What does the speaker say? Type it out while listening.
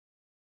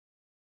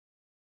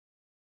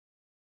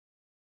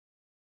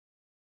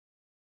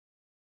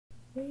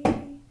We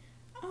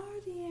are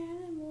the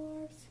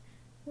Animorphs.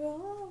 We'll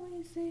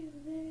always save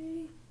the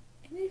day.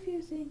 And if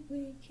you think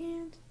we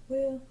can't,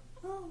 we'll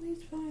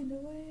always find a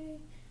way.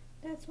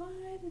 That's why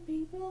the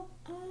people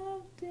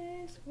of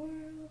this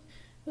world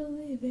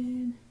believe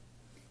in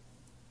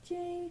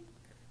Jake,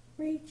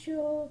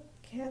 Rachel,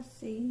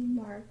 Cassie,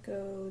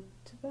 Marco,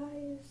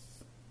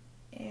 Tobias,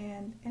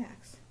 and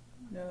Axe.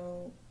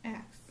 No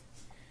Axe.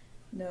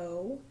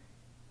 No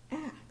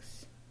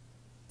Axe.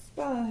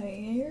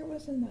 Spy, here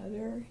was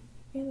another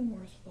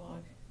Animorphs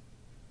vlog.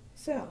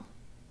 So,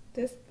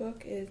 this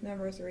book is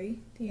number 3,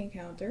 The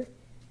Encounter,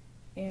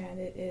 and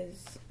it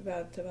is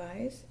about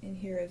Tobias, and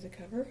here is the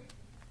cover.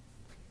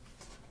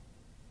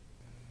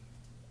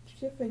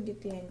 See if I can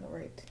get the angle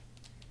right.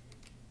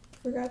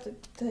 Forgot to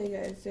tell you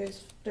guys,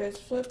 there's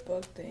flip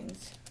book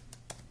things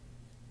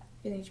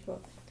in each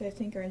book that I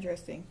think are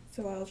interesting,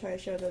 so I'll try to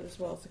show those as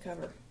well as the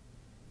cover.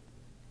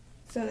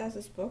 So that's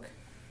this book.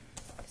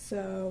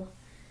 So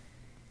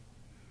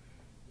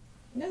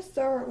let's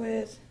start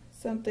with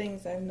some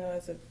things I've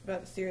noticed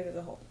about the series as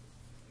a whole.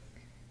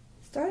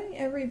 Starting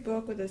every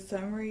book with a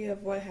summary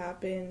of what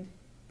happened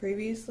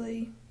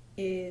previously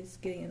is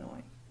getting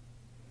annoying.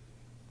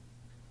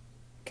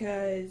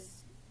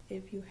 Because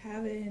if you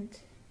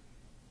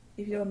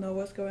don't know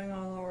what's going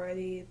on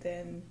already,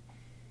 then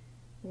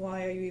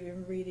why are you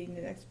even reading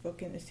the next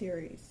book in the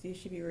series? You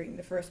should be reading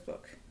the first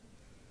book.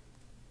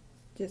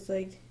 Just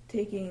like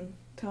taking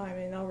time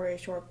in an already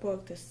short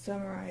book to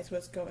summarize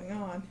what's going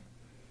on,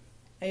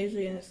 I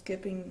usually end up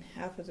skipping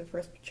half of the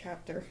first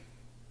chapter.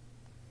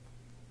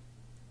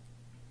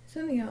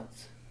 Something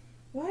else.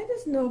 Why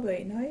does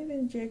nobody, not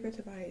even Jake or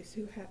Tobias,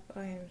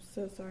 I am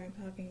so sorry I'm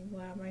talking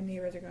loud, my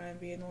neighbors are going to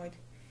be annoyed.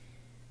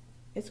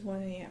 It's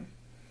 1 a.m.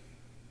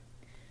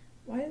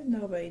 Why does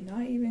nobody,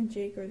 not even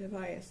Jake or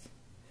Tobias,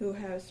 who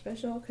have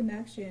special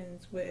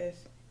connections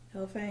with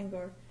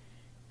Elfangor,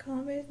 call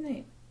him by his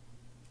name?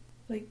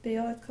 Like, they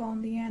always call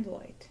him the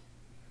Andalite.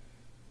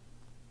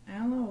 I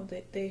don't know,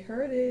 they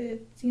heard it.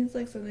 It seems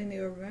like something they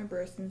will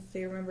remember, since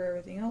they remember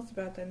everything else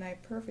about that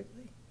night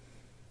perfectly.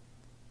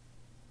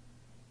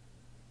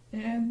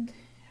 And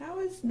how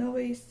has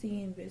nobody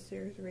seen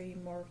visitors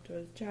remorphed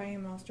with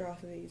giant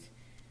monstrosities?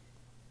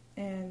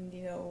 And,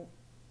 you know,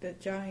 the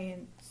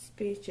giant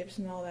spaceships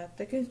and all that.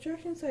 The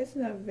construction site's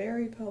in a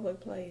very public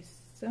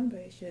place.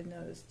 Somebody should have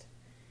noticed.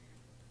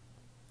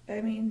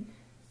 I mean,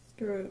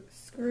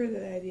 screw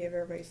the idea of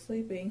everybody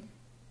sleeping.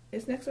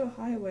 It's next to a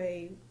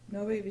highway.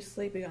 Nobody would be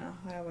sleeping on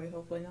a highway,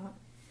 hopefully not.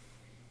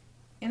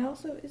 And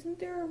also, isn't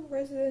there a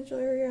residential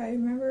area?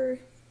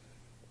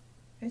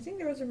 I think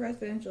there was a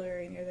residential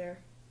area near there.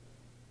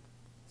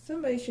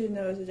 Somebody should have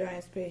noticed a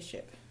giant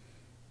spaceship.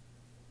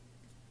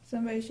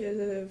 Somebody should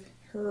have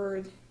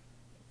heard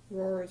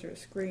roars or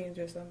screams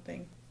or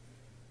something.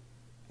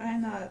 I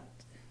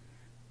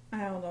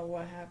don't know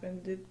what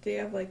happened. Did they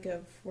have like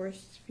a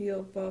force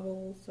field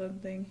bubble or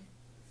something?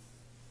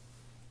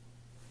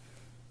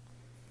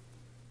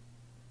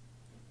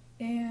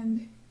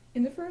 And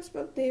in the first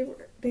book, they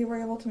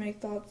were able to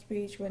make thought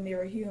speech when they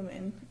were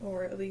human,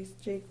 or at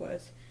least Jake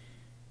was.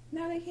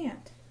 Now they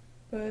can't.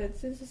 But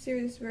since the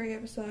series is very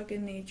episodic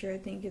in nature, I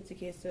think it's a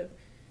case of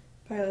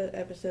pilot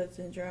episode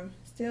syndrome.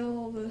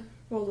 Still, the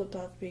roles of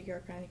thought speak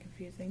are kind of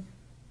confusing.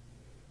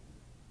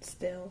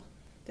 Still,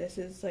 this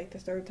is like the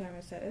 3rd time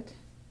I said it.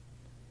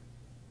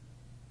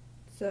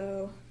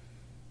 So,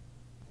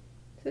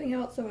 something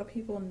else about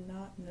people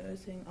not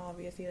noticing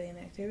obvious alien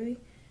activity.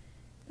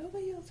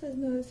 Nobody else has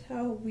noticed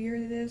how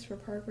weird it is for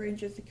park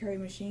rangers to carry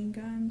machine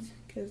guns,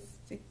 because,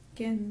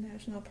 again,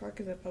 National Park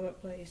is a public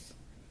place.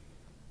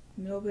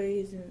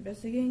 Nobody's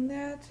investigating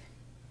that.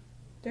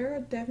 There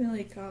are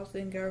definitely cops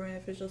and government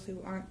officials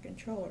who aren't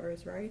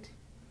controllers, right?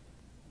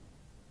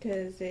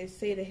 Because they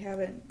say they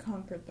haven't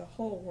conquered the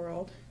whole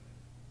world.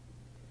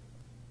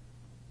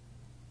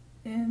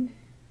 And,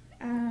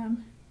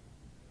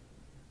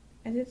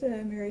 I did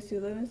the Mary Sue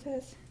Lemons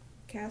test.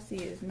 Cassie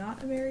is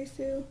not a Mary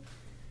Sue,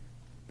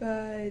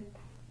 but,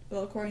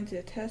 well, according to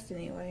the test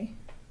anyway.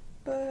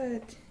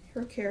 But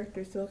her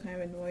character still kind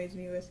of annoys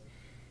me with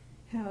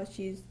how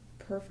she's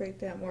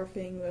perfect at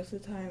morphing most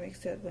of the time,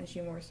 except when she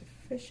morphs a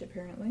fish,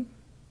 apparently.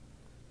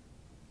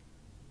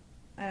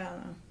 I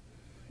don't know.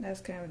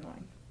 That's kind of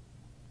annoying.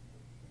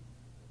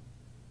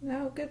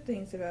 Now, good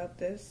things about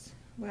this.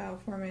 Wow,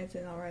 4 minutes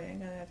in already. I'm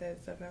gonna have to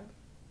edit stuff out.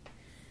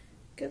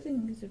 Good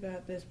things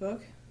about this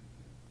book.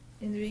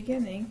 In the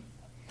beginning,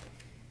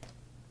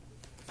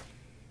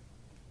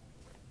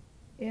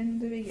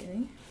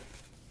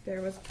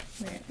 there was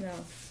man. No,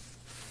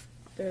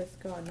 there's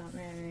God, not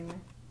man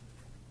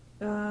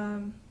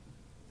anyway.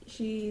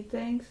 She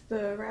thanks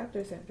the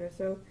Raptor Center,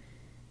 so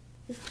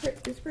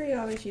it's pretty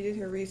obvious she did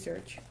her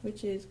research,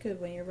 which is good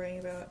when you're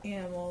writing about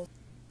animals.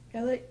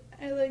 I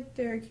like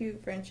their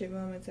cute friendship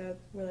moments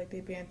where like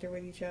they banter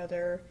with each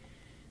other,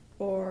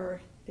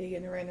 or they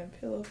get in random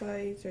pillow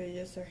fights, or they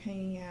just are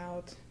hanging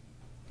out.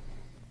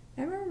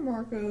 I remember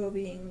Marco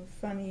being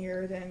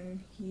funnier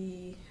than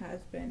he has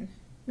been.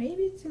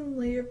 Maybe it's in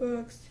later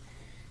books.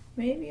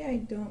 Maybe I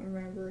don't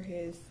remember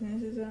his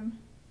cynicism.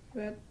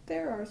 but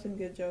there are some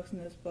good jokes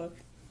in this book.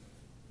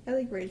 I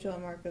like Rachel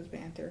and Marco's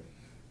banter.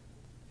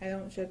 I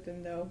don't ship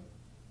them though.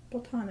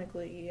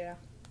 Platonically, yeah.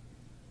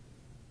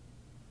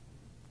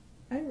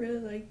 I really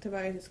like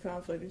Tobias'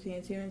 conflict between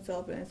his human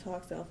self and his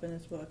hawk self in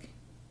this book.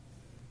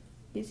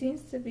 He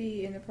seems to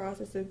be in the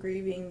process of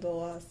grieving the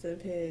loss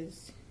of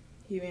his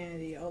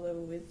humanity,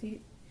 although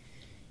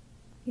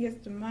he has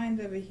the mind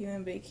of a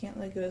human, but he can't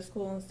let go of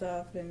school and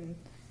stuff, and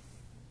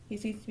he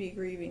seems to be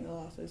grieving the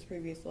loss of his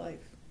previous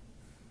life.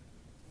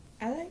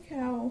 I like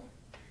how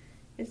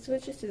it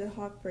switches to the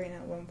hawk brain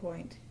at one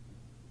point.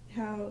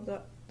 How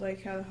the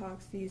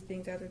hawk sees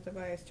things after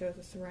Tobias chose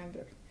to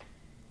surrender.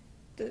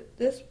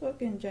 This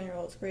book in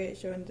general is great at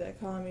showing the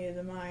dichotomy of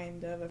the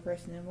mind of a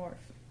person in Morph,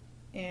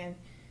 and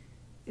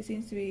it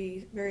seems to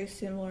be very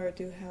similar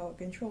to how a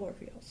controller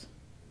feels.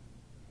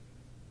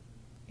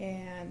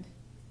 And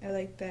I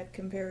like that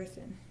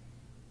comparison.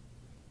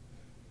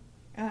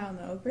 I don't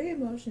know, great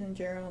emotion in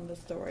general in the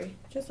story,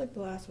 just like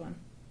the last one.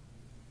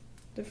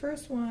 The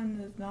first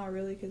one is not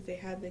really because they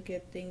had to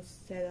get things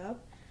set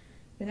up,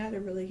 but now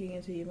they're really getting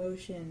into the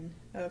emotion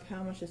of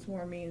how much this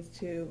war means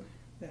to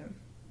them.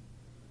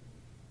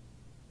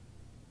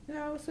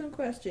 Now, some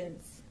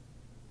questions.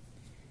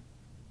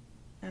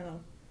 I don't know.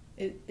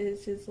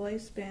 Is his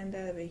lifespan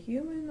that of a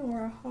human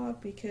or a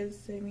hawk?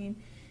 Because, I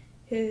mean,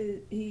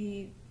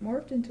 he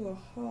morphed into a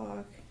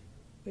hawk,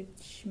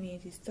 which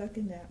means he's stuck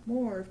in that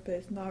morph, but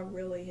it's not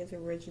really his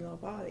original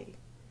body.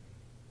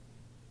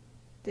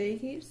 They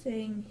keep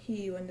saying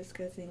he when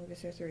discussing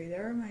Visser 3.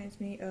 That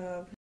reminds me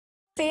of...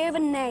 Fear of a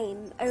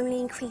name only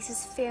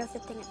increases fear of the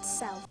thing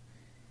itself.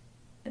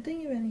 I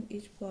think of ending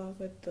each blog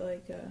with,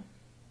 like, a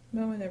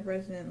moment of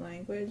resonant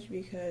language,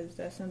 because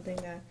that's something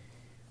that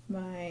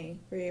my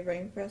creative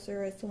writing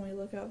professor has told me to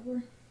look out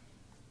for.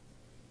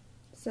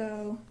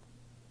 So,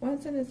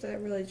 one sentence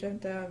that really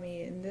jumped out at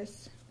me in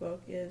this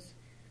book is,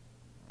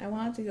 I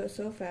wanted to go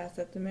so fast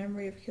that the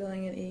memory of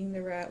killing and eating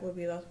the rat would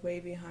be left way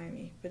behind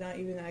me, but not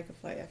even I could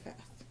fly that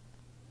fast.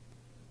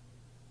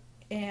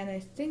 And I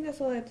think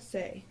that's all I have to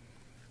say.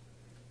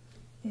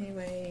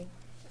 Anyway,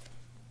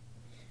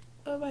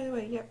 oh, by the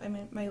way, yep, I'm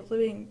in my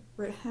living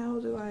room. How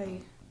do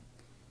I...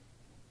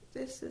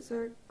 This is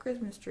our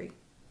Christmas tree.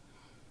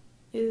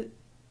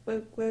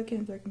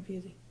 Webcams are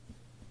confusing.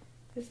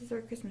 This is our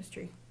Christmas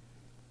tree.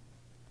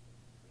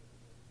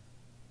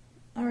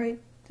 Alright,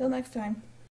 till next time.